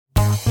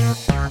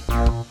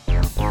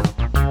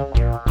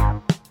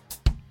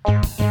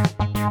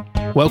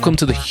Welcome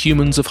to the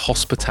Humans of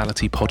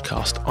Hospitality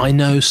podcast. I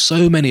know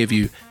so many of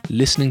you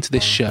listening to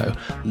this show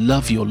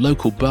love your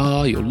local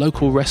bar, your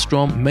local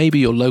restaurant, maybe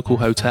your local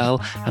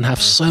hotel, and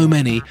have so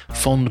many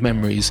fond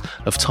memories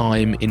of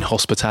time in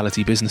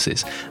hospitality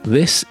businesses.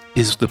 This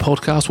is the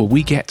podcast where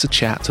we get to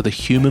chat to the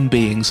human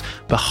beings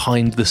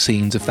behind the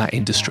scenes of that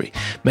industry.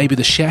 Maybe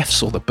the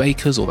chefs or the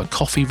bakers or the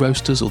coffee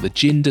roasters or the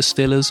gin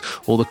distillers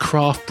or the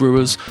craft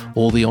brewers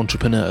or the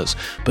entrepreneurs,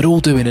 but all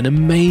doing an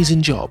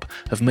amazing job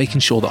of making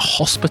sure that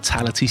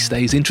hospitality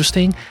stays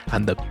interesting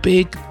and the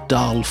big,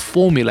 dull,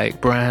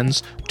 formulaic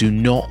brands do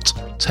not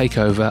take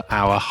over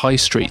our high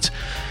street.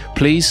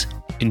 Please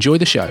enjoy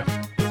the show.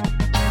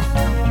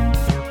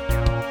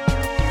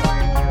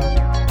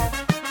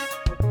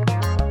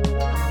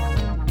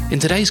 In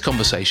today's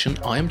conversation,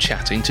 I am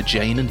chatting to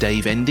Jane and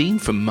Dave Endine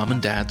from Mum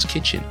and Dad's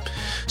Kitchen.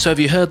 So have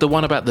you heard the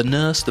one about the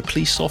nurse, the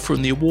police officer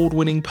and the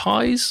award-winning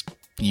pies?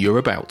 You're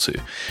about to.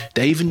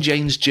 Dave and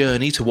Jane's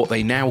journey to what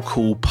they now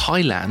call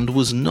Pieland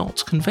was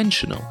not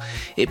conventional.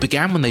 It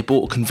began when they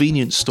bought a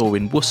convenience store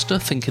in Worcester,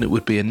 thinking it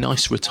would be a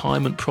nice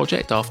retirement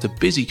project after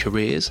busy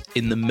careers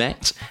in the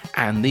Met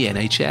and the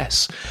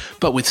NHS.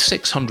 But with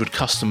 600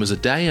 customers a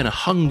day and a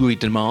hungry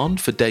demand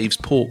for Dave's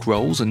pork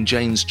rolls and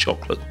Jane's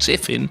chocolate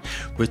tiffin,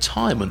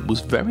 retirement was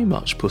very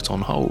much put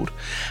on hold.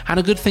 And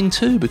a good thing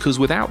too, because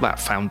without that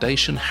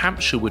foundation,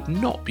 Hampshire would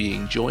not be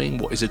enjoying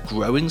what is a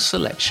growing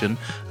selection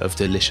of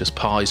delicious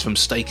pies, from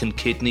steak and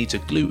kidney to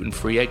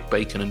gluten-free egg,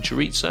 bacon and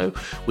chorizo,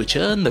 which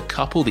earned the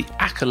couple the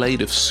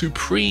accolade of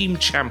supreme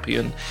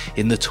champion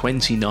in the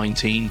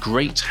 2019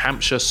 Great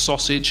Hampshire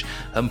Sausage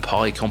and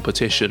Pie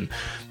Competition.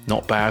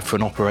 Not bad for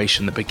an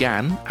operation that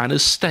began and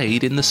has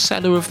stayed in the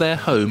cellar of their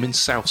home in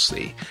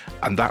Southsea.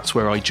 And that's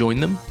where I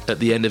joined them at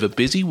the end of a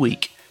busy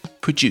week,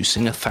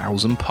 producing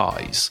 1,000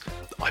 pies.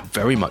 I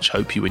very much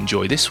hope you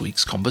enjoy this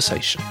week's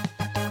conversation.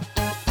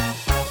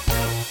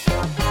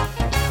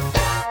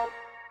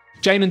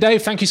 Jane and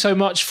Dave, thank you so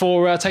much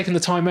for taking the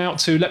time out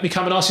to let me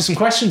come and ask you some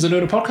questions and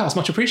doing a podcast.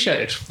 Much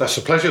appreciated. That's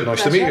a pleasure.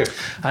 Nice to meet you.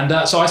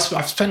 And so I've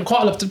spent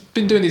quite a lot,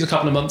 been doing these a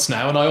couple of months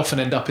now, and I often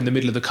end up in the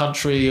middle of the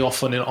country,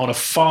 often on a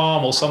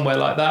farm or somewhere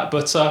like that.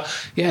 But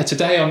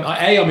today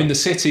I'm in the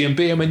city, and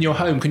B, I'm in your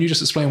home. Can you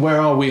just explain,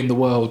 where are we in the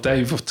world?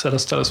 Dave, tell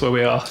us where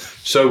we are.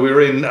 So we're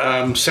in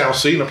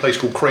Southsea, in a place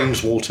called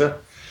Craneswater.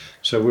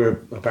 So we're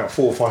about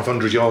 400 or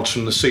 500 yards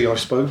from the sea, I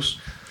suppose.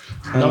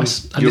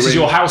 Nice. And this is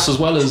your house as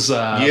well as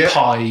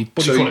Pie.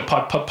 What do you call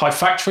it? Pie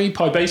factory?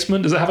 Pie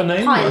basement? Does it have a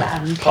name?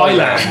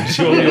 Pieland.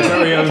 Your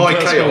very own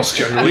Pie chaos,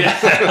 generally.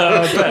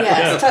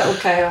 It's total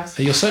chaos.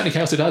 You're certainly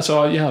chaos today.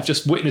 So I've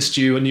just witnessed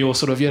you and your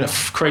sort of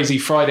crazy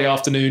Friday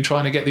afternoon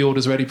trying to get the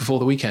orders ready before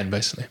the weekend,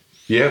 basically.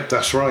 Yeah,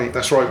 that's right.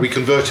 That's right. We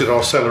converted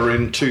our cellar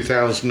in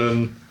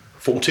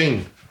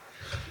 2014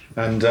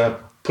 and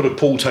put a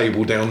pool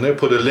table down there,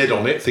 put a lid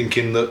on it,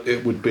 thinking that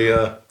it would be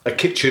a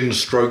kitchen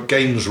stroke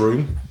games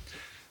room.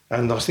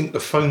 And I think the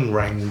phone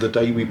rang the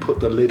day we put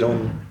the lid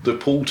on the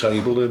pool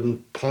table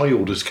and pie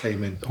orders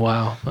came in.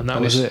 Wow, and that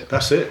was it.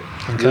 That's it.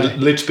 Okay. The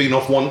lid's been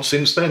off once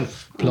since then.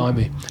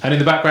 Blimey. And in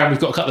the background, we've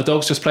got a couple of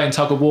dogs just playing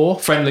tug of war,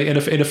 friendly in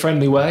a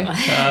friendly way.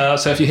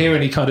 So if you hear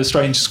any kind of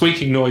strange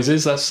squeaking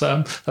noises, that's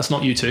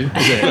not you two,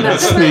 is it?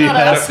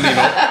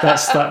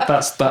 That's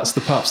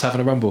the pups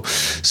having a rumble.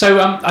 So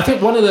I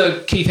think one of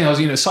the key things I was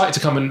excited to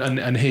come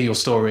and hear your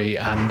story,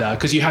 and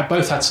because you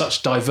both had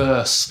such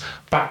diverse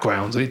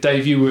backgrounds.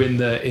 Dave, you were in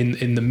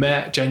the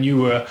Met. Jane, you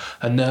were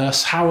a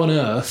nurse. How on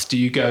earth do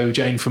you go,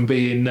 Jane, from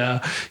being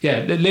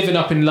living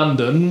up in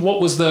London? What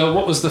was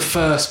the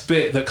first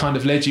bit that kind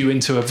of led you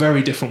into a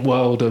very different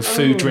world of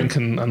food, drink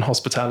and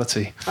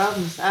hospitality?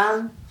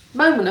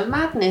 Moment of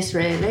madness,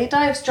 really.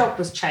 Dave's job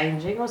was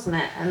changing, wasn't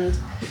it? And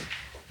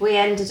we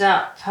ended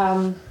up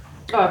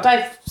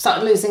Dave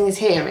started losing his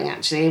hearing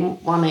actually in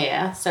one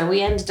ear, so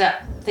we ended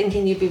up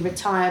thinking he'd be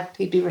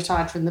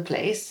retired from the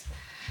police.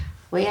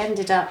 We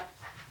ended up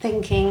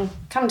thinking,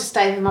 come to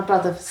stay with my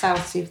brother for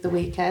Southsea for the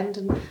weekend,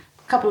 and a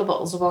couple of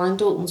bottles of wine,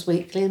 Dalton's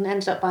Weekly, and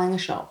ended up buying a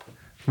shop.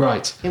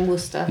 Right. In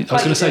Worcester. I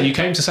was going to say, you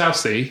came to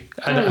Southsea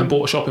and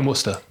bought a shop in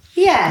Worcester.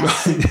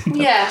 Yes.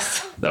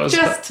 Yes. That was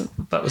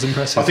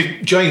impressive. I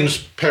think Jane's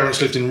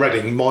parents lived in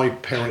Reading. My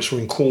parents were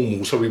in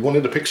Cornwall, so we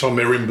wanted to pick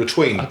somewhere in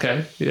between.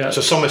 Okay, yeah.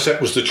 So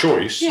Somerset was the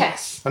choice.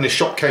 Yes. And his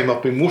shop came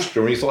up in Worcester,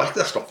 and he thought,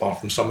 that's not far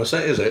from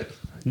Somerset, is it?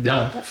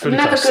 No, fully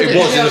Never close. could It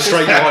was in a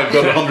straight line,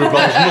 but 100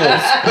 miles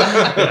north.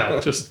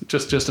 Yeah,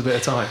 just a bit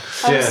of time.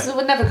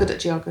 We're never good at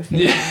geography.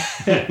 Yeah.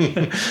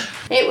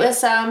 It was,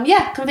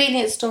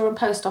 convenience store and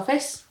post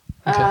office.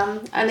 Okay.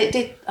 And it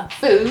did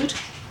food,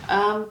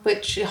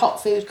 which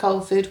hot food,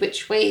 cold food,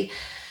 which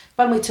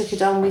when we took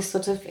it on, we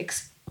sort of,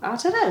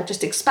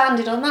 just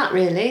expanded on that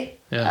really.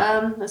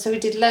 Yeah. So we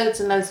did loads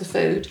and loads of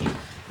food.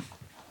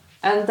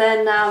 And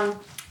then,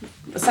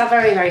 so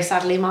very, very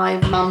sadly, my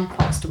mum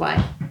passed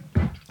away.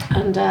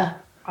 And I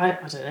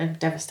don't know,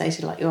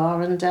 devastated like you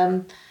are.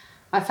 And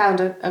I found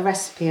a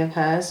recipe of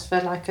hers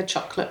for like a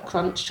chocolate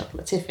crunch,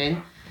 chocolate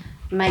tiffin.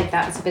 Made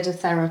that as a bit of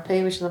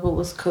therapy, which I thought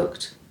was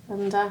cooked.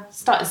 and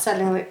started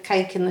selling the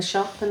cake in the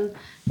shop, and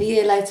a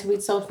year later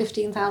we'd sold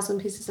 15,000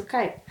 pieces of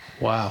cake.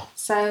 Wow.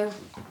 So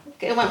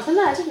it went from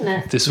there, didn't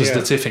it? This was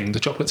the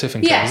chocolate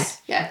tiffin cake.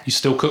 Yes, yeah. You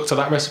still cook to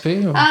that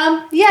recipe? Or?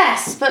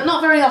 Yes, but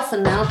not very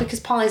often now because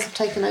pies have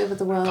taken over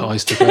the world.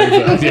 Pies took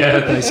over. Yeah,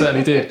 they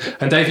certainly did.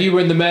 And Dave, you were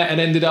in the Met and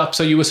ended up,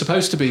 so you were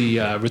supposed to be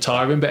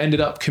retiring, but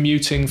ended up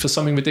commuting for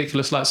something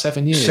ridiculous like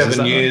 7 years.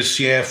 7 years,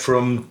 right? Yeah,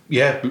 from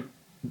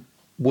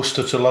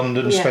Worcester to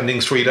London,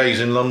 spending 3 days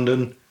in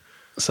London.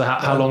 So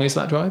how long is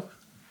that drive?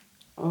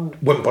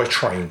 Went by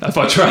train.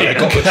 By train? Yeah,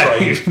 got the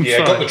train.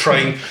 Yeah, got the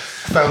train.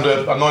 Found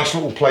a nice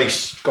little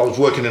place. I was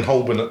working in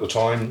Holborn at the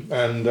time,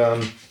 and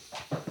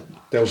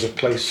there was a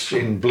place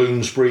in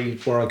Bloomsbury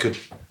where I could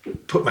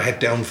put my head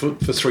down for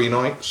 3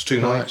 nights,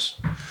 2 nights.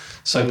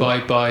 So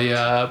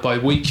by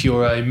week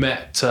you're a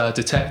Met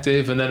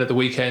detective, and then at the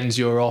weekends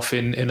you're off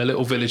in a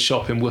little village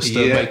shop in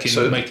Worcester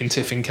making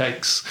tiffin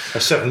cakes. A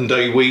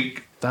 7-day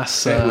week.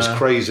 It was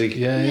crazy.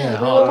 Yeah,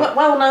 we were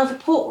well known for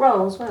pork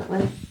rolls, weren't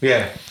we?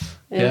 Yeah.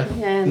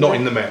 Not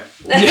in the Met.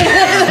 In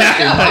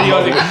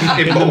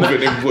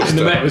Worcester. In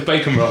the Met with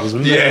bacon rolls.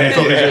 You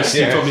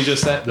probably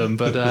just ate them,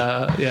 but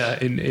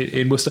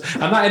in Worcester.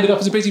 And that ended up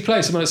as a busy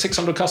place. I mean,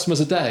 600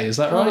 customers a day. Is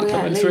that right?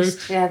 Coming through.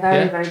 Yeah,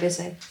 very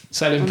busy.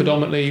 Selling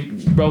predominantly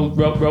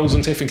rolls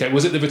and tiffin cake.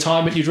 Was it the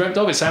retirement you dreamt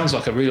of? It sounds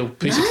like a real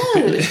piece of.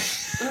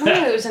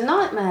 No, it was a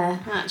nightmare.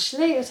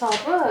 Actually, it was hard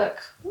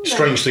work.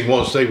 Strange thing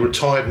was, they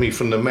retired me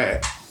from the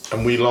Met,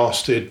 and we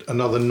lasted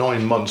another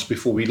 9 months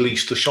before we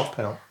leased the shop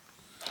out.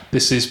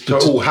 So it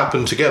all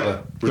happened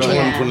together.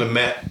 Retired from the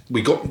Met,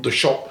 we got the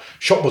shop.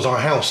 Shop was our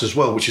house as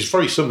well, which is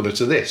very similar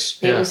to this.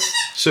 It was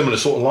similar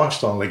sort of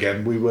lifestyle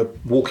again. We were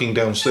walking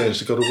downstairs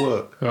to go to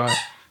work. Right.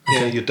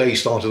 Yeah, your day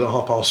started at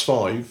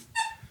 5:30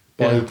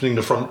 by opening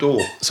the front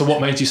door. So what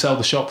made you sell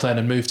the shop then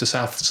and move to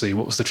Southsea?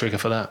 What was the trigger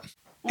for that?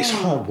 It's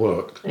hard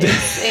work.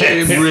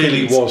 It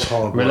really was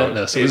hard work.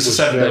 Relentless. It was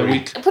a 7-day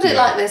week. Put it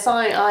like this,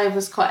 I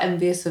was quite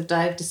envious of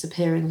Dave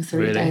disappearing for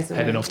 3 days a week.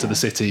 Heading off to the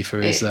city for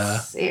his...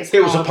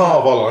 It was a part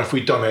of our life.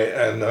 We'd done it,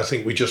 and I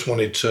think we just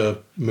wanted to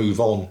move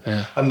on.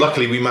 Yeah. And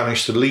luckily we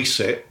managed to lease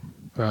it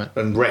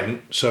and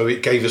rent, so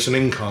it gave us an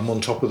income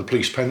on top of the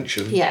police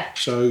pension. Yeah.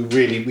 So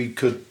really we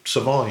could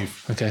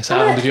survive. Okay, so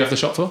how long did you have the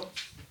shop for?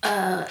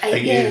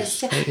 8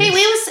 years. Yeah.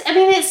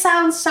 It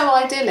sounds so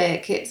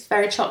idyllic. It's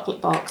very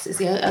chocolate box. It's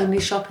the only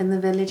shop in the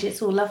village.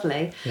 It's all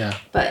lovely. Yeah.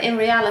 But in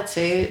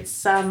reality,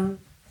 it's hard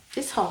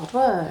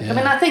work. Yeah. I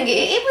mean, I think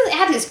it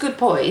had its good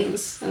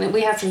points, and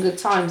we had some good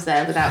times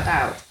there, without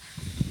doubt.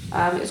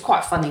 It was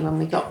quite funny when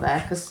we got there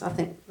because I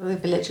think the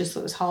villagers thought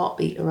it was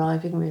heartbeat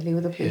arriving really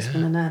with a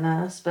policeman and a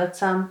nurse. But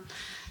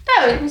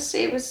no, it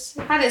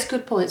had its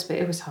good points, but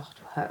it was hard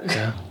work.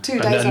 Yeah. 2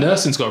 days. And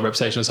nursing's got a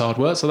reputation as hard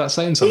work, so that's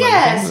saying something.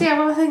 Yes,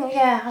 well,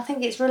 I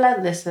think it's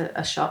relentless at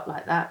a shop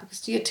like that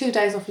because you get 2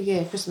 days off a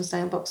year, Christmas Day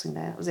and Boxing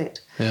Day. That was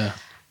it. Yeah.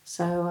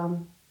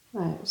 So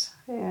no, it was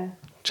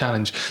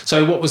challenge.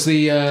 So what was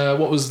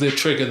the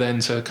trigger then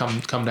to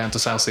come down to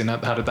Southsea?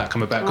 How did that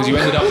come about? Because you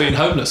ended up being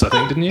homeless, I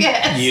think, didn't you?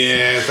 Yes.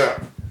 Yeah,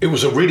 it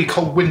was a really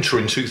cold winter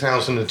in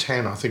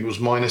 2010. I think it was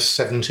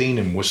 -17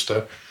 in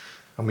Worcester,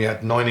 and we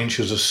had 9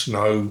 inches of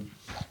snow.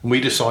 And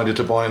we decided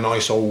to buy a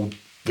nice old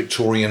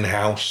Victorian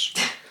house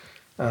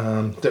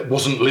that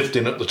wasn't lived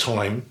in at the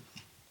time.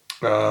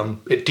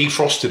 It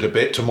defrosted a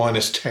bit to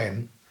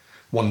 -10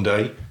 one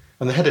day,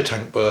 and the header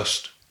tank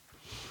burst.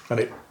 And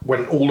it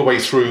went all the way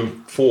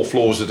through 4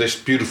 floors of this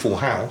beautiful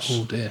house.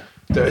 Oh dear.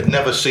 That had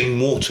never seen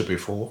water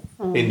before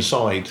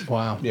inside.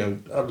 Wow.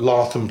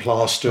 Lath and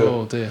plaster.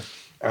 Oh dear.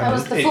 That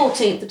was the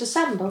 14th of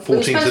December.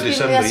 14th of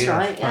December, yeah.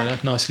 Right, yeah.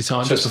 Right, nicely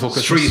timed, So just before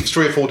Christmas.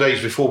 3 or 4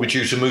 days before we're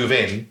due to move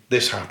in,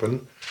 this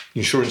happened. The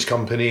insurance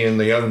company and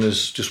the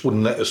owners just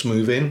wouldn't let us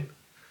move in.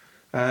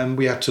 And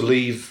we had to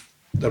leave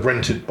the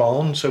rented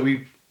barn, so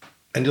we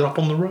ended up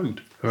on the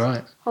road.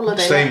 Right.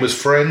 Holiday Staying let. with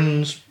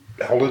friends,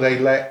 holiday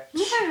let,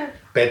 Yeah.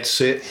 bed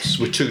sits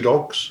with 2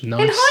 dogs.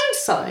 Nice. In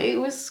hindsight, it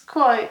was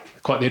quite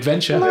the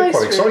adventure. nice,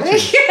 quite exciting. really.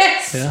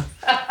 Yes. Yeah.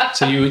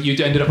 So you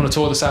ended up on a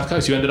tour of the South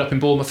Coast. You ended up in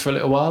Bournemouth for a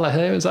little while, I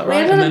hear. Is that right?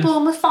 We ended up in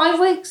Bournemouth 5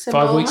 weeks.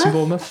 5 weeks in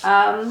Bournemouth.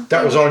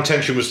 That was our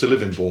intention, was to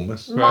live in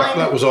Bournemouth. Right.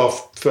 That was our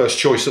first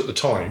choice at the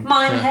time.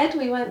 Minehead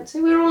we went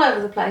to. We were all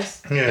over the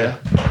place. Yeah.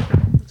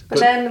 But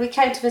then we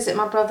came to visit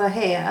my brother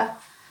here.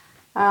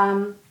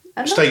 And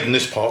Stayed in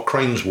this part,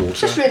 Craneswater.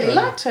 just really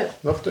liked it.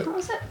 Loved it. That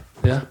was it.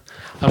 Yeah.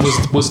 And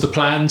was the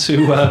plan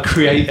to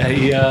create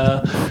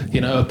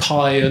a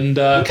pie and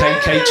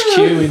cake HQ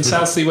in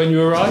Southsea when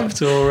you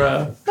arrived,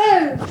 or?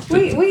 No,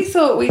 we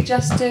thought we'd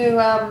just do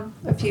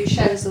a few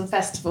shows and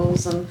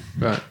festivals, and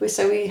Right.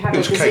 we had It a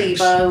was gazebo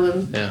cakes.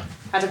 and Yeah.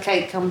 had a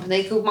cake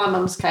company called My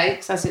Mum's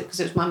Cakes, because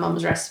it was my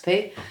mum's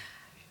recipe,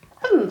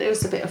 and it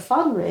was a bit of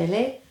fun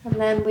really. And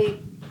then we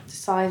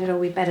decided,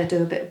 we better do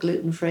a bit of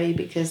gluten free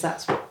because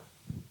that's what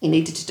you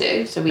needed to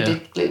do. So we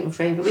did gluten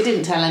free, but we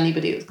didn't tell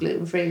anybody it was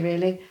gluten free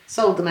really.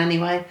 Sold them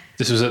anyway.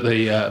 This was at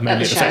the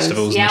mainly at the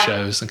festivals and the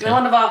shows. Okay. And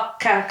one of our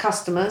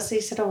customers,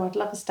 he said, I'd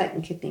love a steak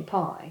and kidney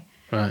pie.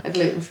 Right. A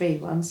gluten-free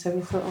one. So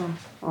we thought,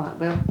 all right,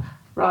 we'll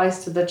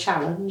rise to the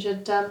challenge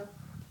and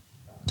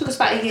Took us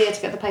about a year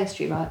to get the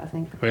pastry right, I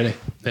think. Really?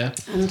 Yeah.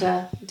 And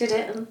did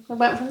it, and we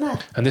went from there.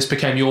 And this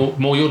became your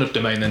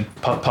domain then.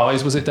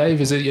 Pies, was it, Dave?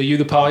 Are you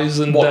the pies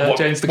and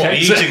Jane's the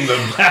cakes? Eating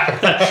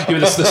them? You were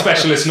the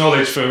specialist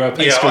knowledge for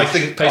pastry. I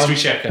think pastry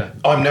checker.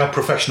 I'm now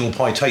professional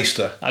pie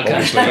taster. Okay.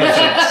 Obviously,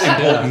 that's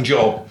an important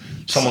job.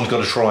 Someone's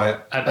got to try it.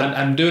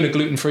 And doing a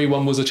gluten-free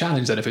one was a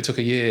challenge then. If it took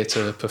a year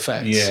to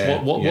perfect,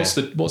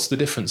 what's the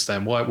difference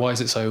then? Why is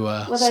it so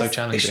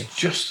challenging? It's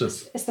just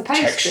it's the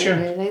pastry, texture.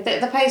 really.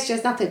 The pastry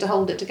has nothing to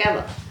hold it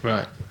together.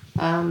 Right.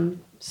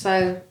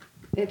 So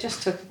it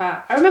just took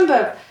about. I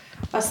remember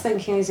us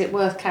thinking, is it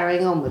worth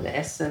carrying on with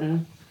this?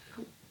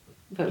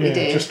 But we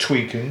did. Just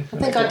tweaking. I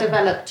think I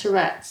developed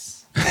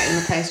Tourette's getting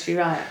the pastry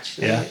right.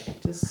 Actually, Yeah.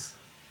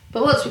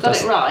 But once we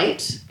got it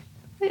right,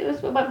 we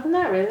went from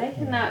there really,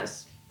 and now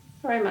it's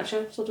very much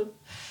a sort of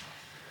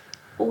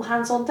all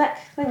hands on deck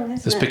thing,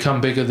 isn't It's it?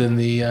 become bigger than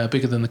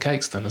the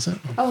cakes then, is it?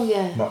 Oh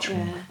yeah, Much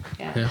more.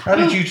 Yeah. How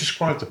did you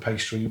describe the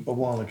pastry a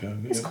while ago?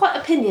 It's quite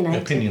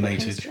opinionated.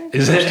 Opinionated.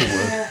 Is it?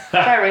 Yeah,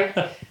 very.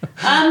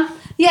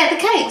 The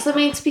cakes. I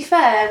mean, to be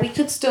fair, we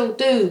could still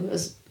do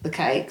as the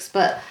cakes,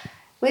 but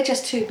we're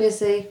just too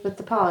busy with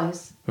the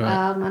pies.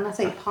 Right. And I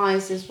think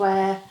pies is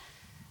where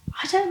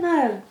I don't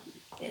know.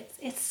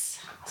 It's.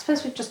 I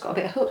suppose we've just got a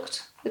bit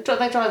hooked. They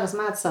drive us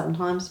mad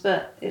sometimes,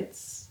 but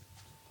it's.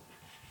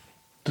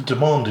 The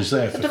demand is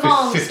there. For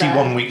demand's 51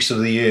 there. weeks of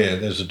the year,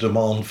 there's a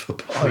demand for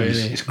pies.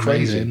 Really, It's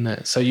crazy. isn't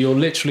it? So you're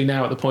literally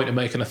now at the point of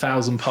making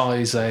 1,000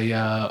 pies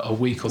a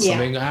week or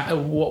something.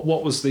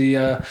 What was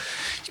the?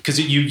 Because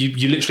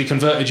you literally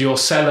converted your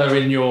cellar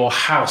in your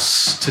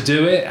house to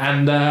do it,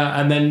 and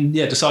then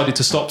decided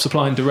to stop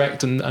supplying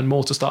direct and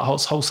more to start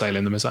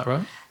wholesaling them. Is that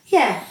right?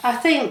 Yeah, I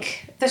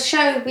think the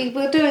show, we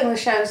were doing the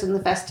shows and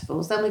the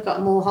festivals, then we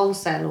got more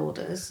wholesale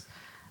orders,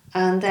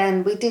 and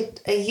then we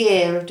did a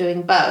year of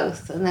doing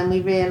both, and then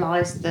we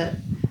realised that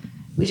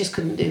we just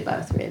couldn't do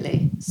both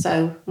really.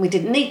 So we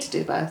didn't need to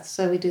do both,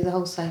 so we do the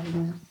wholesaling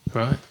now.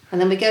 Right. And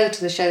then we go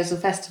to the shows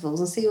and festivals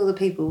and see all the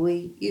people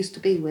we used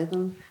to be with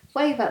and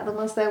wave at them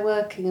as they're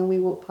working and we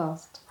walk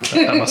past.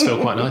 That must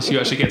feel quite nice. You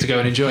actually get to go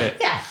and enjoy it.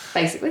 Yeah,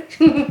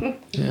 basically.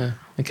 Yeah.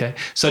 Okay.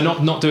 So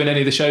not doing any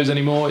of the shows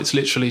anymore. It's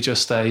literally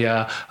just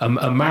a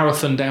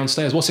marathon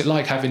downstairs. What's it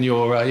like having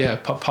your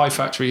pie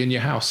factory in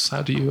your house?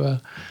 How do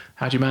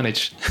you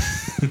manage?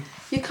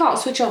 You can't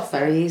switch off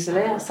very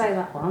easily, I'll say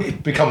that one.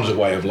 It becomes a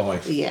way of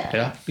life.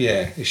 Yeah.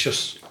 Yeah, it's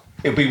just...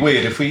 It'd be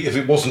weird if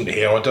it wasn't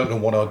here. I don't know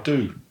what I'd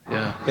do.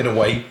 Yeah. In a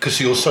way,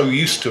 because you're so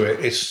used to it.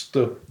 It's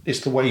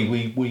the way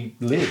we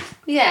live.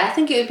 Yeah, I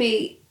think it would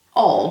be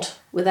odd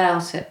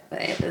without it,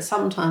 but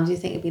sometimes you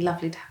think it'd be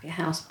lovely to have your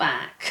house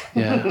back.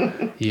 Yeah,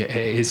 it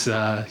is.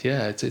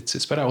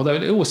 It's better. Although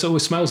it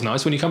always smells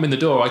nice when you come in the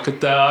door. I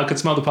could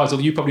smell the pies.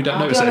 Although you probably don't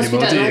notice it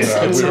anymore, do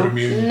you? We're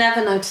immune.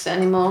 Never notice it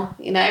anymore.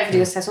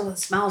 Everybody says, "Oh, it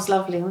smells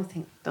lovely," and I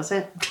think, does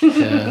it?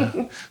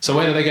 Yeah. So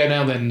where do they go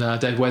now then,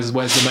 Dave? Where's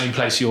the main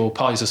place your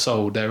pies are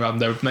sold?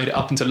 They've made it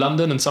up into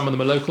London, and some of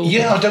them are local.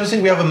 Yeah, I don't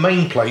think we have a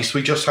main place.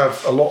 We just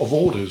have a lot of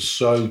orders.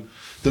 So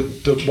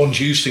the ones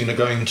you've seen are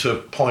going to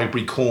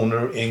Piebury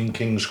Corner in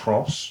King's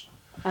Cross.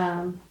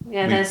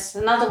 There's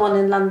another one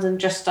in London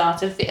just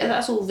started.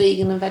 That's all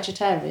vegan and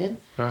vegetarian.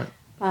 Right.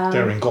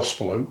 They're in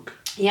Gospel Oak.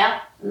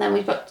 Yeah, and then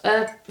we've got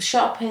a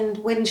shop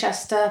in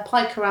Winchester,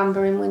 Pie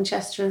Caramba in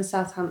Winchester and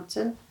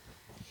Southampton.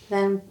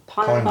 Then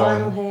Pine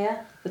Vinyl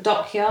here, the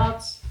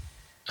Dockyards.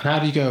 And how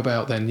do you go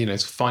about then,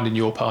 finding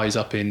your pies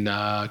up in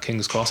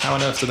King's Cross? How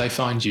on earth do they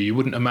find you? You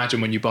wouldn't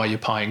imagine when you buy your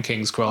pie in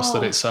King's Cross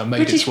that it's made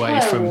British its way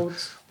Pie from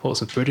Awards.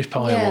 Portsmouth British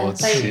Pie Yeah,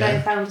 Awards.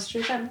 they found us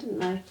through them, didn't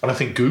they? And I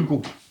think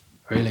Google.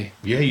 Really?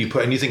 Yeah, you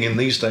put anything in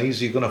these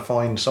days, you're going to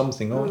find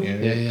something, aren't you?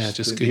 Yeah,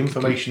 just the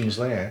information's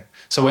there.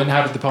 So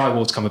how did the Pie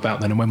Awards come about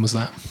then, and when was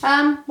that?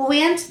 Well,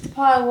 we entered the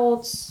Pie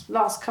Awards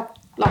last couple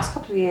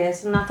of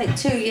years, and I think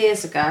 2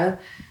 years ago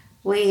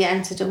we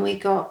entered and we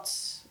got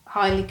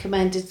highly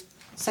commended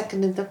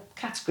second in the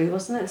category,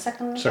 wasn't it?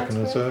 Second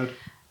and third.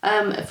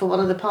 For one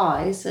of the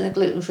pies, in a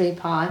gluten-free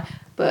pie,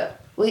 but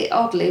we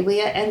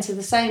enter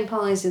the same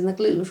pies in the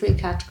gluten-free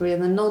category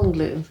and the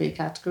non-gluten-free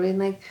category,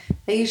 and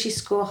they usually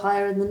score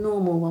higher in the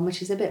normal one,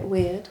 which is a bit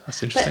weird.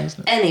 That's interesting, isn't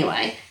it?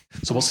 Anyway.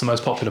 So what's the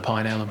most popular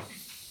pie now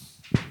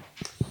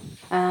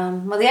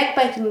then? Well, the egg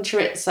bacon and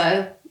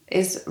chorizo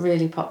is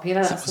really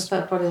popular. That's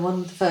probably one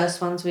of the first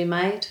ones we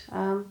made.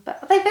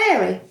 But they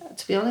vary,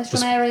 to be honest,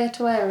 from area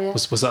to area.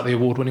 Was that the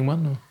award-winning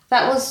one? Or?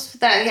 That won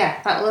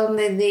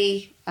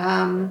the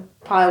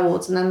Pie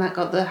Awards, and then that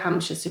got the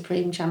Hampshire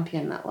Supreme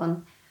Champion, that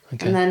one.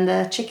 Okay. And then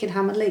the chicken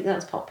hammered leek,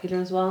 that's popular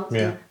as well. So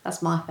yeah.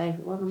 That's my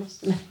favourite one, I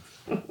must admit.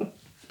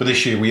 But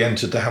this year we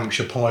entered the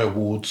Hampshire Pie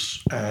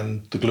Awards,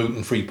 and the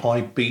gluten-free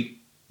pie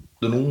beat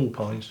the normal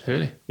pies.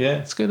 Really? Yeah.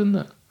 It's good, isn't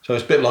it? So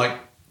it's a bit like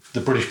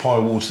the British Pie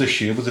Awards this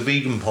year with the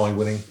vegan pie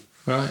winning.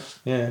 Right.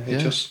 Yeah, it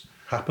just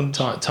happened.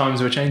 Times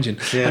are changing.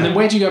 Yeah. And then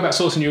where do you go about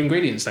sourcing your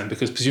ingredients then?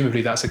 Because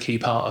presumably that's a key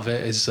part of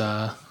it, is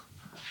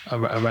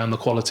around the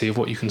quality of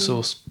what you can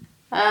source.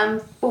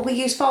 Well, we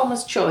use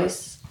Farmer's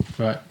Choice.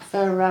 Right.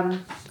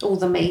 For all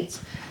the meat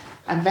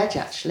and veg,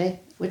 actually.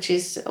 which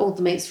is all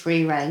the meat's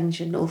free range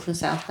and North and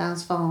South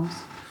Downs farms.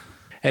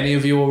 Any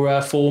of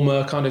your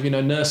former kind of,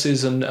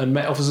 nurses and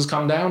Met officers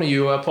come down? Are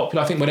you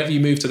popular? I think whenever you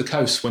move to the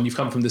coast, when you've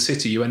come from the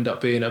city, you end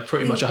up being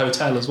pretty much a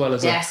hotel as well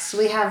as Yes,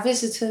 we have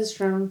visitors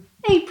from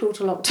April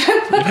till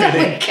October.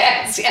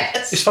 Weekends,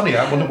 yes. It's funny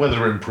how when the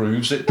weather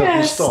improves, it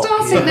doesn't stop.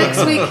 Starting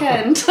next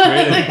weekend.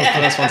 Really?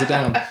 First ones are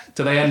down.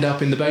 Do they end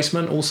up in the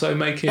basement also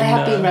making? They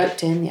have been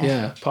roped in,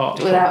 yeah. Yeah,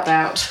 without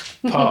doubt.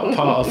 part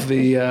of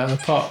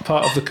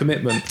the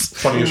commitment.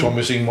 Funniest one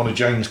was seeing one of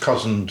Jane's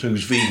cousins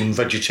who's vegan,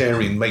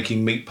 vegetarian,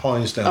 making meat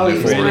pies down there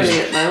He for was us.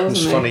 brilliant though, It wasn't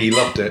was he? funny, he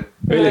loved it.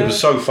 Really? It was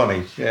so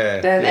funny.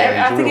 Yeah.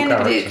 I he's a think real anybody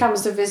character. who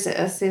comes to visit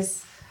us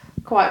is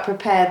quite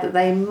prepared that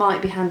they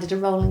might be handed a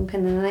rolling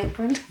pin and an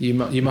apron. You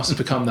must have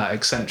become that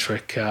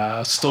eccentric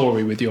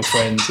story with your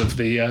friends of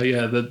the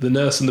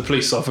nurse and the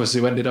police officer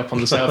who ended up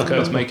on the South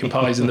Coast making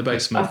pies in the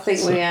basement. I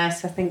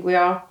think we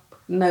are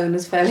known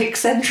as fairly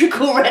eccentric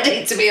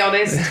already, to be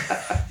honest,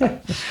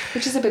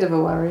 which is a bit of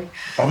a worry.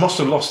 I must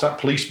have lost that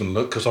policeman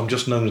look because I'm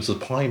just known as the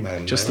pie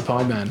man. Just now. the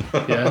pie man,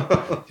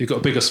 yeah. You've got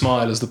a bigger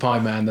smile as the pie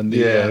man than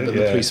the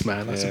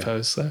policeman, I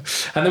suppose. So.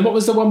 And then what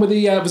was the one with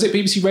the? Was it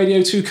BBC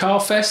Radio 2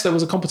 Car Fest? There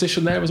was a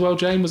competition there as well,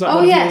 Jane. Was that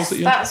one of yours?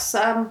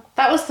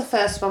 That was the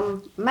first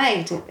one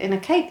made in a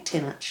cake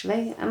tin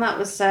actually, and that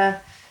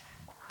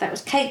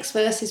was cakes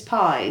versus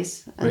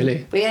pies. And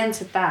really? We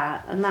entered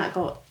that, and that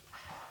got.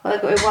 Well,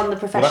 it won the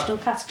professional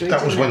category.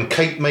 That was when it?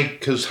 cake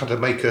makers had to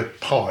make a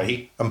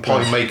pie and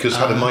pie makers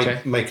had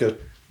to make a.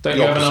 Don't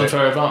you have an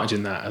unfair advantage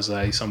in that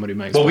as somebody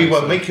makes? Well, we pies,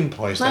 weren't making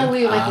pies then. No,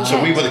 we were making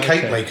So we were the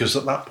cakes. cake makers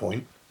at that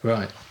point.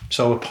 Right.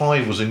 So a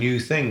pie was a new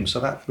thing.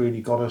 So that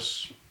really got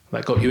us.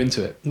 That got you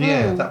into it.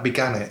 Yeah, that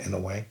began it in a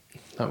way.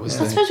 That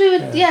was. I suppose we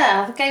would.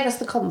 It gave us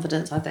the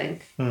confidence, I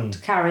think, to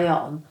carry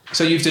on.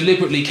 So you've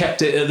deliberately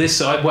kept it at this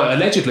side, well,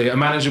 allegedly at a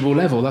manageable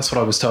level. That's what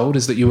I was told,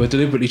 is that you were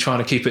deliberately trying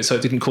to keep it so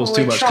it didn't cause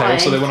too much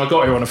chaos. So then when I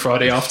got here on a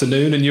Friday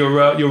afternoon and you're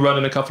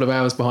running a couple of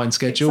hours behind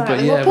schedule,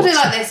 Exactly. but We'll put it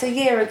like this: a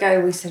year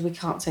ago, we said we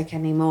can't take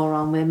any more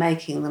on. We're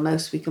making the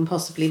most we can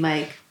possibly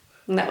make,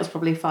 and that was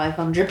probably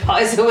 500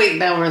 pies a week.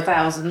 Now we're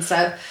 1,000.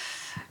 So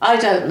I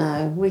don't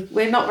know.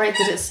 We're not very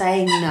good at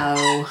saying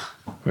no.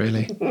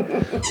 Really?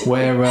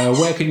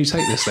 Where can you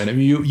take this then? I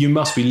mean, you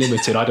must be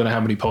limited. I don't know how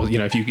many pies,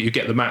 if you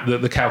get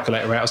the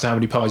calculator out as to how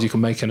many pies you can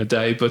make in a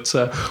day, but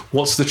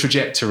what's the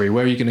trajectory?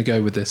 Where are you going to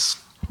go with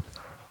this?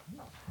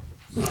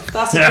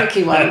 That's a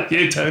tricky one.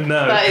 You don't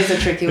know. That is a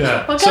tricky one.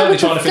 Yeah. Well, Certainly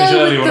trying to finish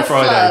earlier on a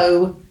Friday.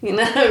 Flow,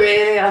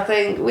 really, I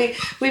think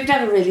we've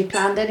never really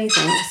planned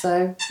anything,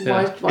 so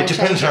why It depends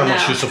change how it much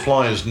now? your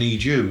suppliers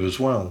need you as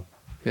well.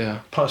 Yeah.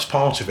 That's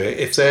part of it.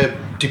 If they're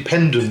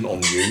dependent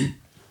on you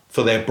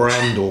for their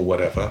brand or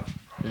whatever.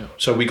 Yeah.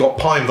 So we got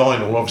Pie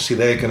Vinyl, obviously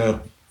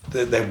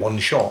they're one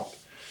shot.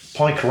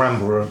 Pie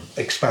Caramba are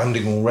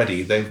expanding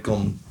already. They've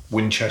gone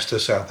Winchester,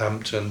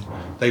 Southampton.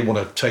 They want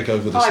to take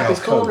over the Piper's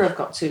South Corner Coast. have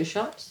got 2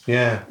 shops.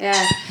 Yeah.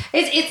 Yeah.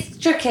 It's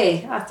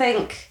tricky, I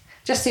think.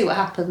 Just see what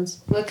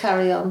happens. We'll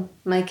carry on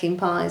making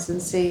pies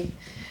and see.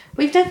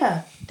 We've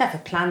never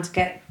planned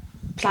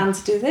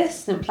to do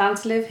this, didn't plan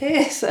to live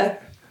here, so.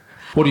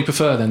 What do you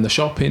prefer then, the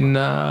shop in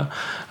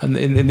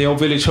the old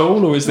village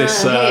hall, or is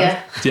this?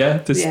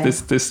 Here.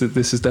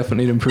 This is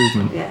definitely an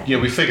improvement. Yeah. Yeah,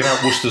 we figured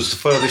out Worcester's the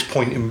furthest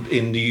point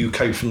in the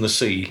UK from the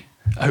sea.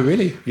 Oh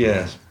really?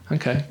 Yeah.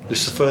 Okay.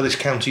 It's the furthest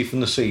county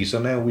from the sea, so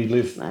now we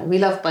live No, we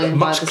love being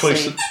by the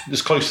sea.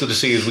 as close to the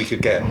sea as we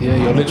could get. Yeah,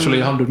 you're literally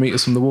 100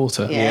 metres from the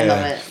water. Yeah, Yeah.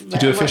 love it. You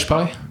do a fish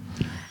pie?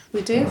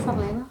 We do,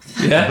 funnily enough.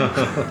 Yeah.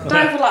 Don't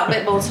have a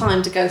bit more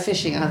time to go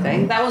fishing, I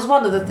think. That was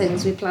one of the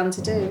things we planned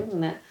to do,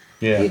 isn't it?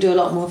 Yeah. You do a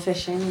lot more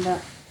fishing,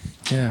 but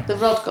Yeah. the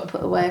rod got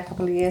put away a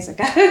couple of years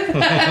ago.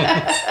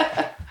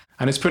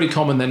 And it's pretty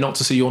common then not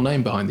to see your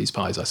name behind these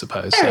pies, I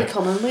suppose. Very So-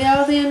 common. We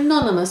are the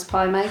anonymous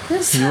pie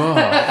makers. You are.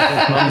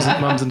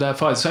 Mums and dad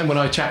pies. Same when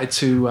I chatted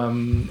to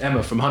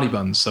Emma from Honey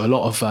Buns. So a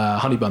lot of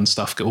Honey Bun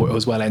stuff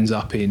as well ends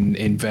up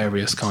in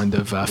various kind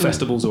of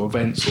festivals or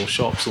events or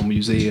shops or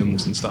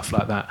museums and stuff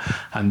like that.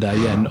 And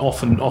and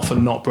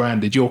often not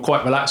branded. You're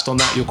quite relaxed on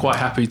that. You're quite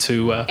happy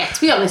to. Yeah,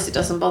 to be honest, it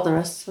doesn't bother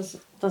us,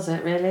 does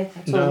it really?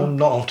 At No, all?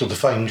 not after the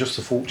fame, just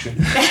the fortune.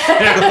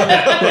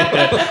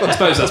 I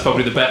suppose that's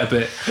probably the better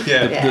bit.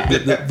 Yeah.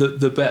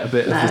 The better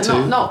bit of the two.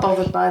 No, not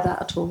bothered by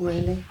that at all,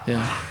 really.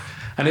 Yeah.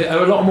 And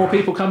are a lot more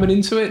people coming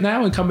into it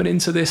now and coming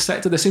into this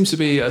sector? There seems to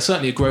be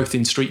certainly a growth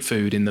in street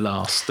food in the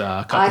last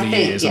couple of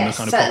years and the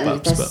kind of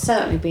pop-ups. There's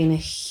certainly been a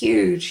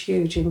huge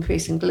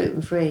increase in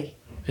gluten-free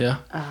Yeah.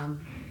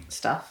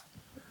 stuff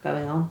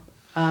going on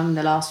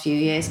the last few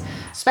years,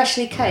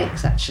 especially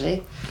cakes,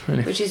 actually,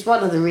 Really? which is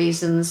one of the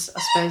reasons,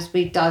 I suppose,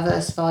 we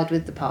diversified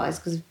with the pies.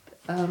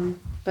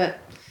 But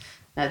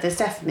no, there's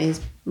definitely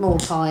more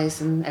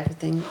pies and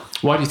everything.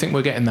 Why do you think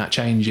we're getting that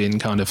change in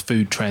kind of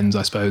food trends,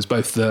 I suppose,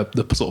 both the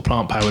sort of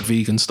plant-powered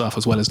vegan stuff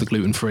as well as the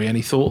gluten-free?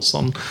 Any thoughts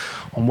on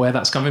where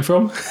that's coming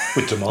from?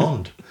 With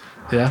demand.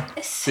 Yeah.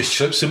 It's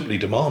simply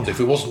demand. If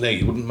it wasn't there,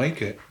 you wouldn't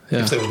make it.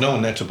 Yeah. If there was no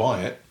one there to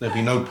buy it, there'd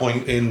be no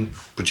point in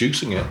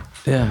producing it.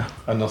 Yeah.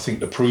 And I think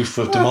the proof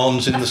of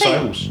demand's in the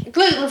sales.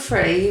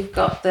 Gluten-free, you've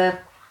got the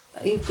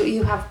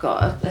you have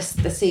got the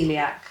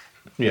celiac.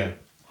 Yeah.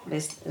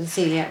 There's the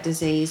celiac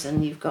disease,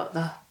 and you've got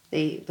the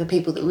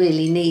people that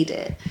really need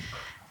it.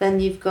 Then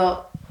you've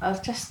got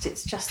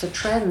it's just a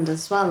trend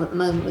as well at the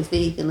moment with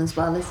vegan as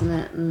well, isn't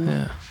it? And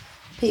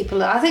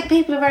I think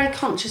people are very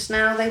conscious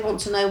now. They want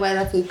to know where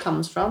their food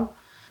comes from.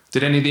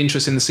 Did any of the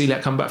interest in the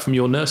celiac come back from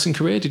your nursing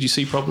career? Did you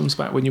see problems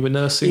back when you were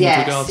nursing Yes,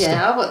 with regards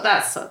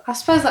to... I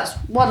suppose that's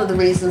one of the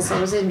reasons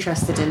I was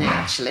interested in it,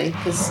 actually,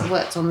 because I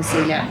worked on the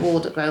celiac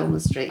ward at Grosvenor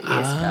Street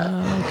years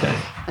ago. Okay.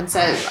 And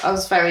so I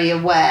was very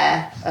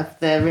aware of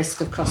the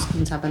risk of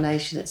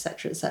cross-contamination,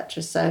 etc.,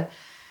 etc. So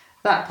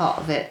that part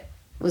of it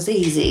was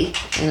easy,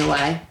 in a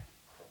way.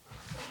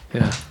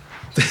 Yeah.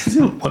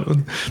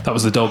 That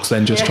was the dogs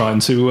then just trying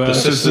to... the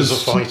sisters are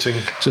fighting.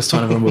 Just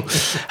trying to rumble.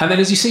 And then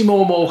as you see more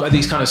and more of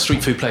these kind of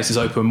street food places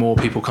open, more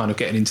people kind of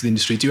getting into the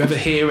industry, do you ever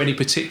hear any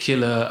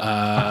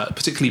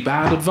particularly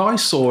bad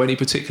advice or any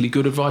particularly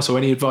good advice or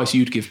any advice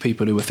you'd give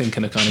people who are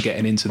thinking of kind of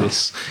getting into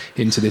this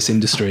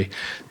industry?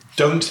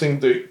 Don't think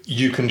that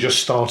you can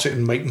just start it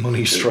and make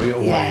money straight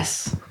away.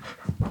 Yes.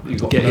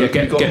 You've got Get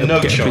no a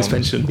police chance.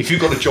 pension. If you've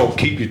got a job,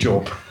 keep your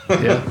job.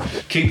 Yeah.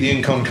 Keep the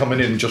income coming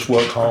in and just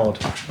work hard.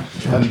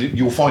 And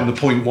you'll find the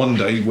point one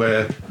day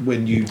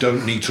when you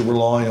don't need to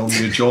rely on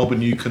your job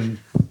and you can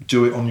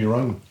do it on your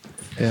own.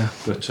 Yeah.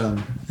 But it's all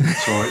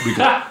right. We've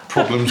got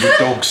problems with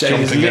dogs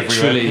Jane is jumping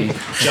literally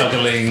everywhere.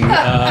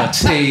 juggling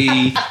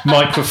tea,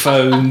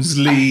 microphones,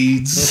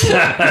 leads,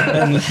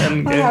 and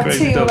have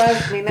crazy tea all dogs.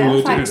 over me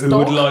now. Thanks, Who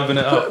would Doc. liven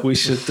it up? We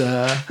should...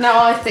 No,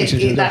 I think should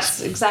do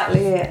that's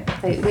exactly it. I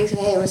think we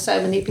hear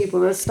so many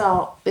people who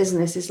start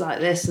businesses like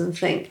this and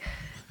think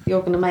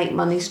you're going to make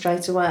money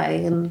straight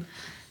away, and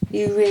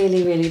you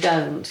really, really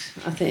don't.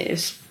 I think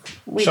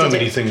So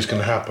many things can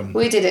happen.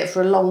 We did it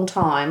for a long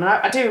time, and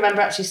I do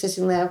remember actually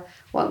sitting there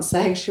once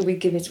saying, "Should we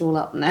give it all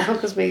up now?"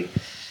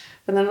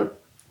 And then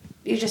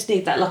you just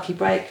need that lucky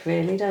break,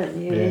 really, don't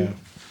you? Yeah.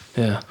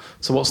 Yeah.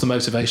 So what's the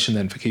motivation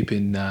then for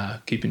keeping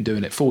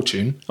doing it?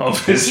 Fortune,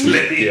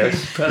 obviously.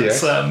 Yes. But,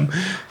 Yes.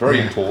 Very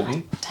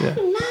important. Yeah.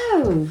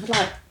 No,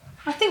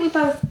 I think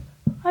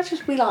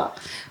we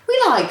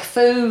like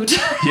food.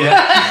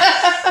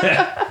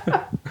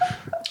 Yeah.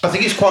 I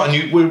think it's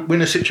quite we're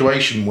in a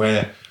situation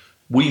where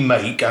we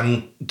make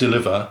and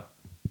deliver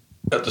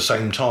at the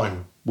same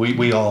time.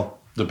 We are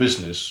the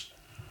business.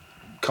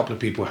 A couple of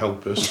people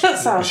help us, That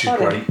sounds which is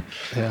funny. great.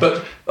 Yeah.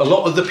 But a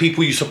lot of the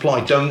people you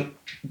supply don't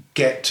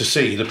get to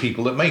see the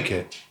people that make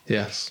it.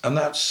 Yes. And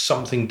that's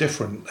something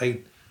different.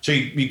 So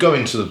you go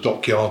into the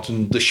dockyard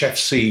and the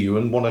chefs see you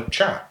and want to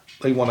chat.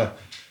 They want to,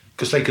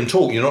 because they can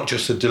talk. You're not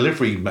just a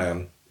delivery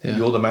man. Yeah.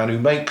 You're the man who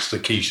makes the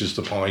quiches,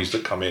 the pies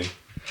that come in.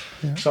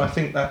 Yeah. So I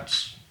think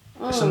it's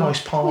a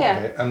nice part yeah.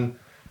 of it. And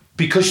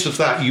because of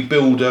that, you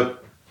build a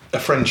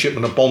friendship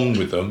and a bond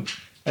with them.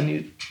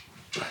 And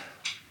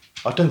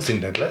I don't think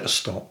they'd let us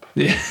stop.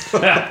 Yeah.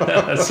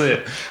 That's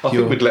it. I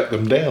think we'd let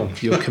them down.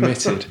 You're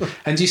committed.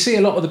 And do you see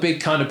a lot of the big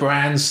kind of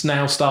brands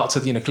now start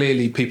to,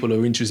 clearly people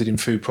are interested in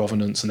food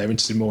provenance and they're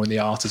interested more in the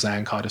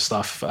artisan kind of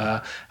stuff.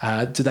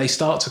 Do they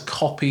start to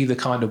copy the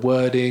kind of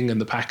wording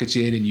and the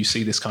packaging, and you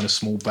see this kind of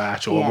small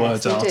batch or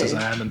words we do.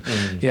 artisan?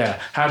 And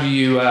how do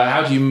you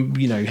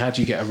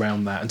get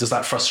around that? And does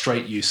that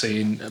frustrate you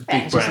seeing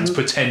big brands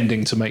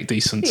pretending to make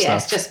decent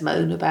Yes, stuff? just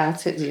moan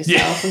about it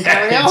yourself and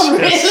carry on,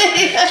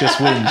 really. Just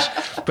whinge.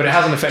 But it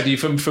hasn't affected you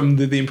from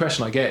the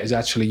impression I get is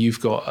actually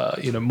you've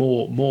got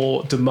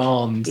more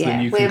demand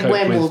than you can cope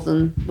we're with. more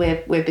than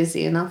we're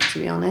busy enough, to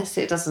be honest.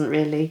 It doesn't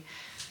really.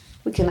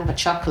 We can have a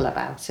chuckle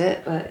about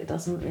it, but it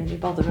doesn't really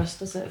bother us,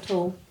 does it at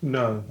all?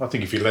 No, I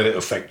think if you let it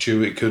affect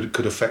you, it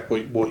could affect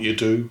what you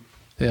do.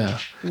 Yeah,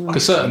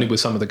 because certainly with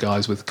some of the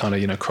guys with kind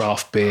of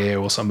craft beer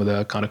or some of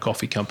the kind of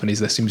coffee companies,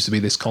 there seems to be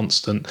this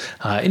constant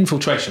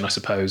infiltration, I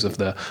suppose, of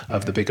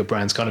the bigger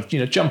brands, kind of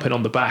jumping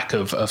on the back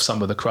of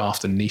some of the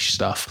craft and niche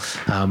stuff,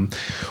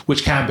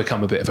 which can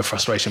become a bit of a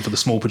frustration for the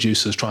small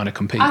producers trying to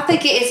compete. I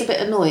think it is a bit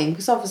annoying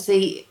because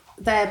obviously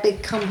they're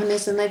big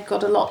companies and they've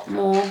got a lot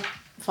more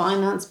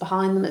finance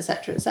behind them,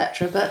 etc.,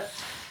 etc. But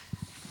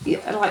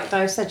like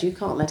Dave said, you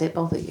can't let it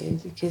bother you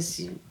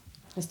because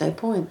there's no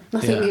point.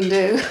 Nothing you can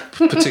do.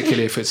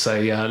 Particularly if it's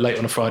late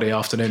on a Friday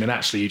afternoon and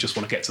actually you just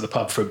want to get to the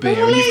pub for a beer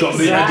Well, and you've got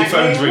your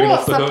phone's ringing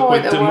off the What's the hook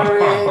point with of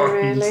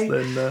worrying, demands.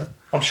 really? Then,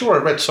 I'm sure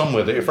I read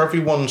somewhere that if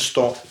everyone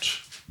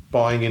stopped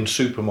buying in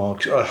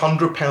supermarkets,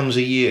 £100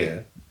 a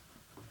year,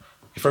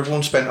 if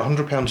everyone spent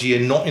 £100 a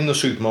year not in the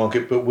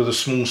supermarket but with a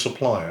small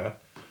supplier,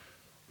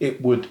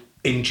 it would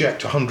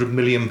inject £100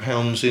 million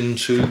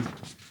into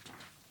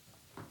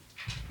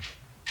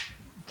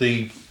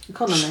the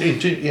Economy.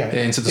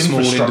 into the small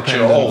infrastructure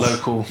independent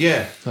local of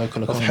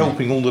economy.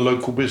 helping all the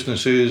local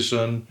businesses,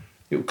 and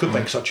it could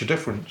make such a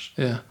difference.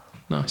 Yeah.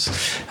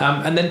 Nice.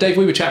 And then, Dave,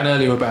 we were chatting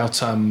earlier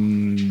about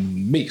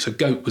meat. So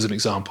goat was an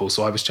example.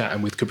 So I was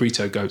chatting with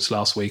Cabrito goats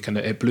last week, and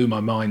it blew my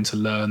mind to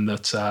learn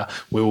that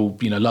we all,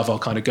 love our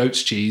kind of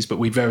goat's cheese, but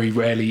we very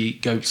rarely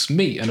eat goat's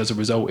meat. And as a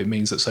result, it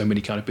means that so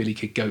many kind of billy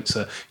kid goats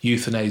are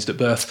euthanized at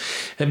birth.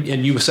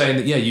 And you were saying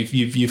that,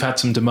 you've had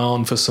some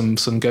demand for some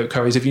goat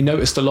curries. Have you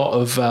noticed a lot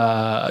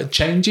of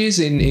changes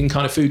in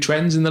kind of food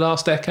trends in the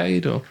last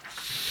decade? Or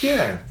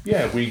Yeah.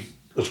 We,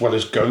 as well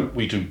as goat,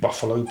 we do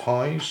buffalo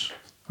pies.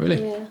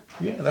 Really?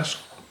 Yeah, that's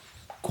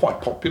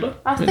quite popular.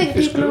 I think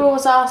It's people good. are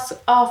always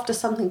after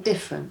something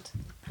different.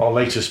 Our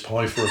latest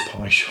pie for a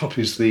pie shop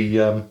is the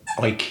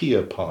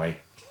IKEA pie.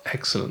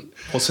 Excellent.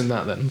 What's in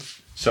that then?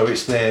 So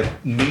it's their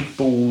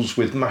meatballs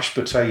with mashed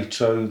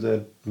potato,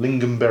 the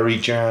lingonberry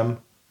jam.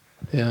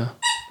 Yeah.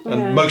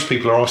 And most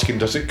people are asking,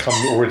 does it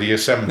come already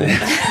assembled?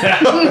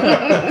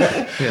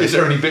 Is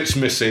there any bits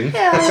missing?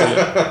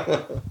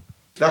 Yeah.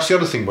 That's the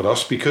other thing with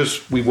us,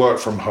 because we work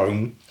from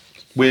home.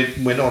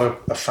 We're not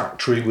a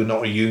factory, we're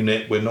not a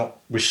unit, we're not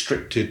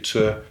restricted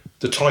to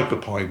the type of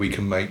pie we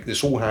can make.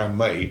 It's all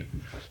handmade.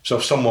 So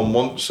if someone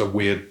wants a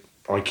weird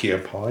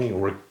IKEA pie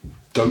or a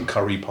goat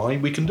curry pie,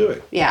 we can do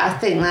it. Yeah, I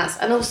think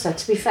and also,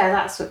 to be fair,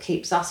 that's what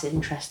keeps us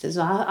interested as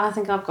well. I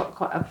think I've got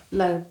quite a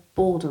low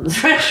boredom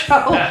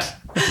threshold.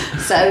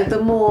 So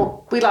the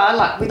more we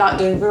like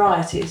doing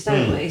varieties,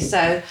 don't we?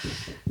 So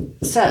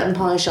certain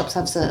pie shops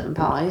have certain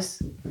pies,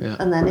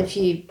 and then if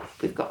you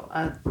ring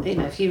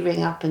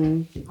up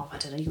and I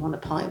don't know, you want a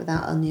pie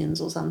without onions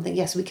or something,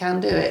 yes, we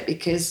can do it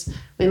because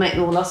we make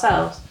them all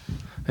ourselves.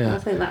 Yeah. I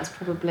think that's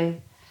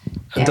probably.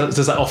 And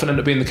does that often end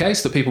up being the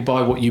case, that people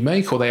buy what you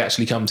make, or they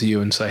actually come to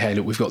you and say, hey,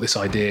 look, we've got this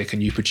idea,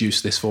 can you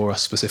produce this for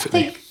us I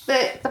specifically?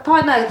 think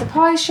the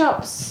pie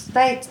shops,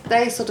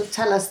 they sort of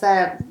tell us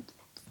their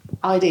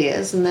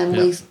ideas, and then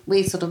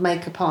we sort of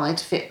make a pie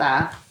to fit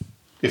that.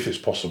 If it's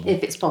possible.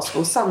 If it's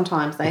possible.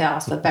 Sometimes they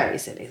ask for very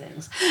silly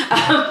things.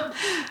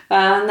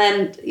 And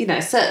then,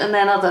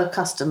 then other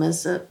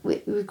customers,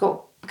 we've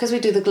got, because we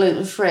do the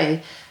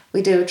gluten-free,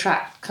 we do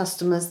attract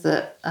customers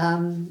that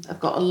have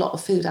got a lot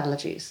of food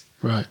allergies.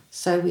 Right.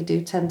 So we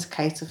do tend to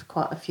cater for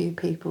quite a few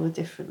people with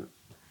different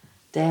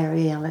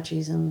dairy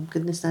allergies and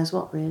goodness knows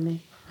what, really.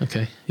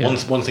 Okay. Yeah.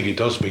 One thing it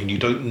does mean, you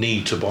don't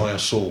need to buy a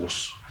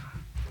sauce.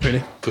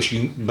 Really? Because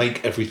you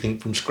make everything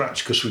from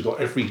scratch, because we've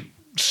got every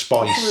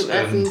spice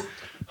Every- and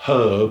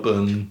herb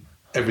and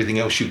everything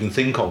else you can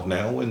think of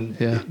now, and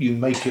you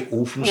make it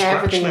all from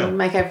scratch now. We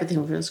make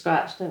everything from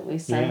scratch, don't we?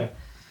 So. Yeah.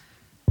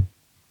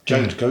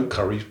 Jane's goat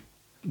curry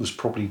was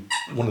probably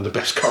one of the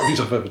best curries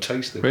I've ever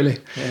tasted. Really?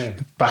 Yeah.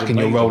 Back in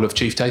your amazing. role of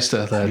chief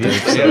taster there, Yeah.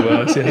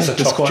 Dave. So, It's a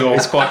tough job.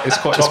 It's quite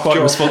Tough a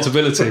job.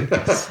 responsibility. You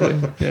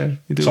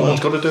do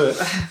Someone's well. got to do it.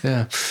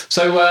 Yeah.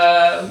 So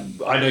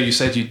I know you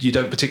said you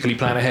don't particularly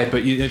plan ahead,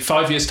 but in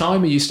 5 years'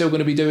 time, are you still going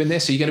to be doing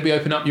this? Are you going to be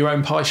opening up your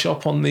own pie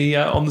shop on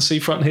the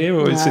seafront here,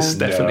 or is this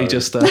definitely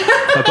just a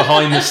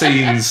behind the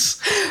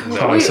scenes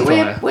pie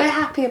supplier? We're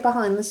happier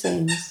behind the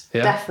scenes,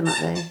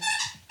 definitely.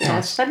 Yeah,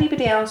 Nice. if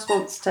anybody else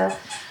wants to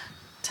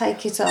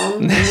take it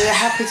on, then we're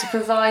happy to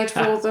provide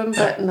for them,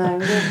 but no,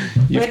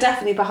 we're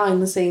definitely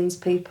behind the scenes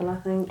people, I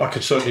think. I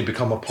could certainly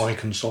become a pie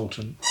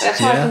consultant. A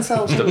pie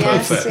consultant,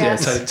 yes, Perfect.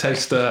 yes. Yeah,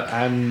 taster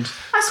and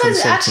I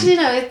suppose, consultant.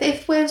 actually,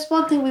 if there's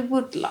one thing we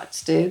would like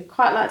to do,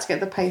 quite like to get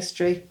the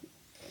pastry,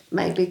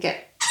 maybe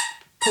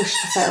push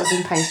the sales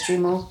in pastry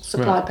more,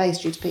 supply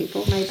pastry to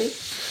people, maybe.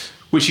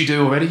 Which you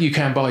do already. You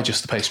can buy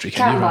just the pastry.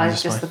 Can you? Buy Rather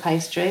just the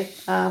pastry,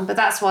 but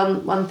that's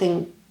one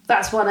thing.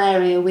 That's one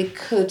area we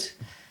could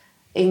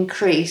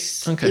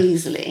increase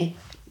easily,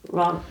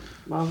 rather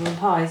than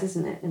pies,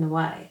 isn't it? In a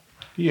way.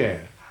 Yeah.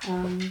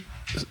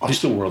 I'd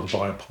still rather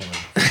buy a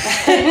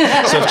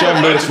pie. So if Joe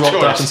Lewis rocked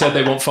up and said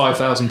they want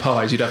 5,000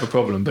 pies, you'd have a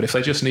problem. But if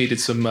they just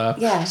needed some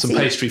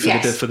pastry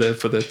for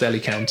the deli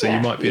counter, you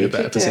might be in a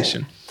better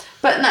position.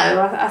 But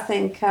no, I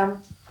think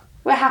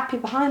we're happy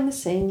behind the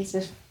scenes.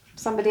 If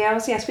somebody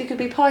else, yes, we could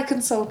be pie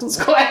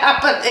consultants quite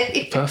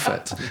happily.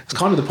 Perfect. It's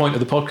kind of the point of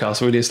the podcast,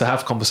 really, is to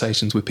have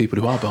conversations with people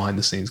who are behind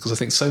the scenes, because I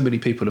think so many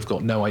people have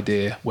got no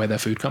idea where their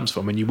food comes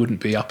from, and you wouldn't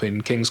be up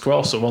in King's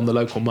Cross or on the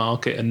local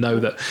market and know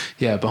that,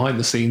 behind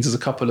the scenes there's a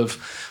couple of,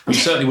 you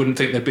certainly wouldn't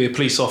think there'd be a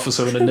police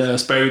officer and a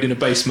nurse buried in a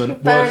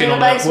basement working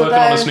on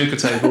a snooker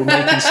table,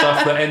 making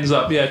stuff that ends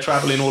up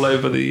travelling all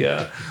over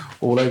the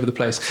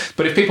place.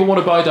 But if people want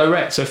to buy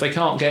direct, so if they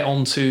can't get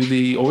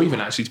onto or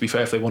even actually, to be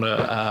fair, if they want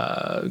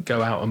to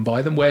go out and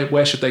buy them,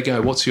 where should they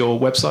go? What's your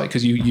website?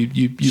 Because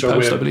you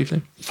post, I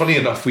believe. Funny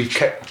enough, we've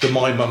kept the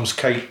My Mum's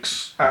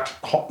Cakes at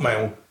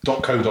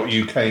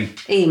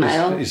hotmail.co.uk.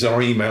 Email. Is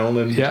our email,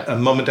 and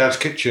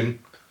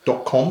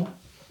mumandadskitchen.com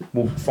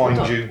will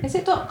find you. Is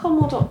it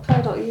 .com or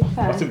 .co.uk?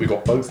 I think we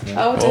got both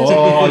now.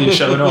 Oh, you're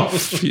showing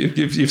off.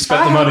 You've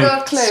spent the money. I haven't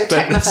got a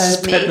clue.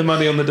 Spent the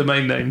money on the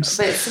domain names.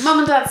 But it's Mum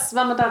and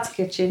Dad's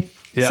Kitchen.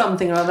 Yeah.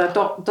 Something or other.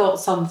 Dot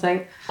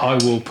something. I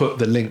will put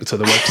the link to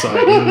the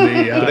website in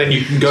the. But then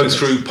you can go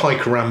through Pie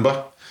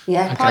Caramba.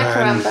 Yeah, Pie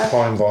And Caramba.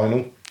 Pie and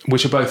Vinyl.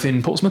 Which are both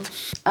in Portsmouth.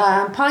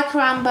 Pie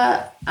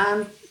Caramba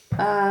and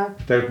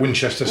They're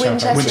Winchester,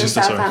 Winchester and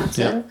Southampton.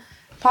 Southampton.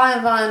 Pie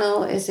and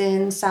Vinyl is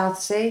in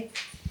Southsea.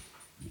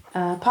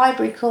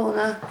 Piebury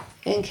Corner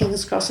in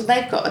King's Cross, and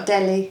they've got a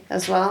deli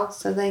as well,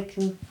 so they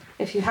can,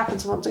 if you happen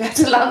to want to go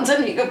to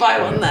London, you can buy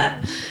one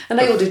there. And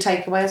they all do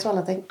takeaway as well,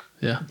 I think.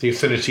 Yeah. The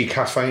Affinity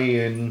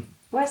Cafe in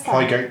Where's that?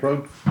 Highgate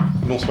Road,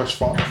 Northwest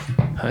Farnham.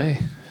 Hey,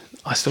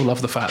 I still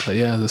love the fact that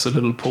there's a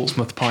little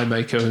Portsmouth pie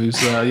maker who's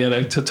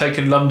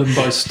taking London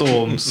by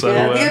storm.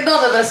 So the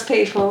anonymous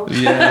people.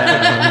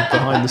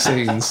 Behind the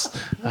scenes.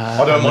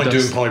 I don't mind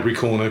doing Piebury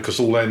Corner because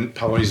all their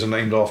pies are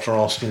named after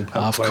Arsenal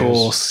players. Of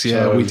course,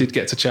 yeah. So, we did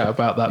get to chat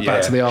about that.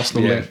 Back to the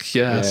Arsenal link.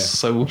 Yes.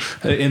 So,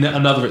 in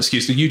another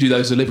excuse, do you do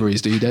those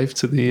deliveries? Do you, Dave?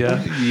 To the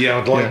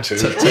I'd like to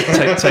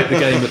take the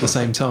game at the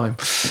same time.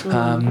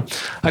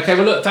 Okay.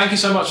 Well, look. Thank you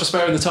so much for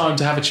sparing the time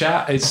to have a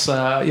chat. It's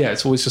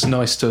it's always just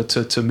nice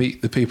to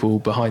meet the people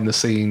behind the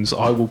scenes.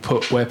 I will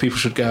put where people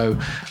should go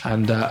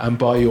and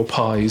buy your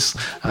pies,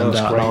 and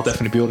I'll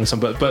definitely be ordering some.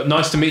 But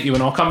nice to meet you,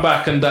 and I'll come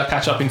back and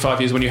catch up in 5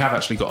 years when you have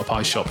actually got a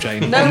pie shop,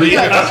 Jane, on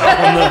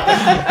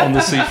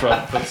the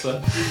seafront. But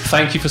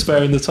thank you for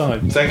sparing the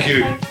time. Thank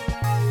you.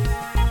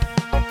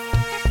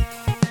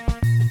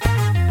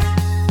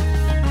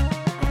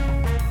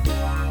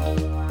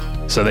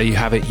 So there you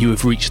have it. You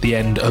have reached the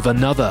end of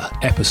another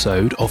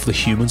episode of the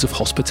Humans of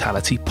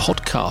Hospitality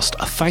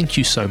podcast. Thank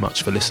you so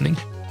much for listening.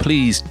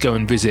 Please go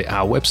and visit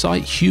our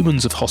website,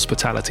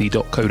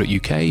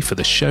 humansofhospitality.co.uk, for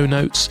the show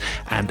notes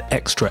and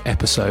extra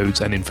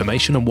episodes and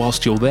information. And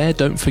whilst you're there,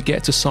 don't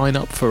forget to sign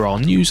up for our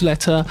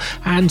newsletter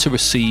and to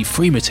receive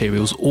free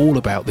materials all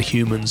about the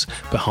humans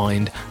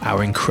behind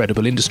our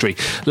incredible industry.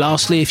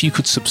 Lastly, if you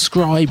could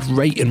subscribe,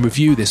 rate and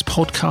review this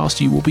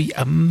podcast, you will be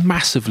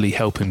massively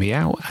helping me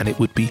out, and it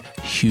would be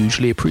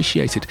hugely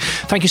appreciated.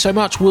 Thank you so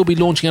much. We'll be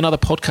launching another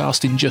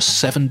podcast in just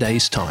 7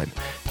 days' time.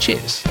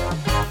 Cheers.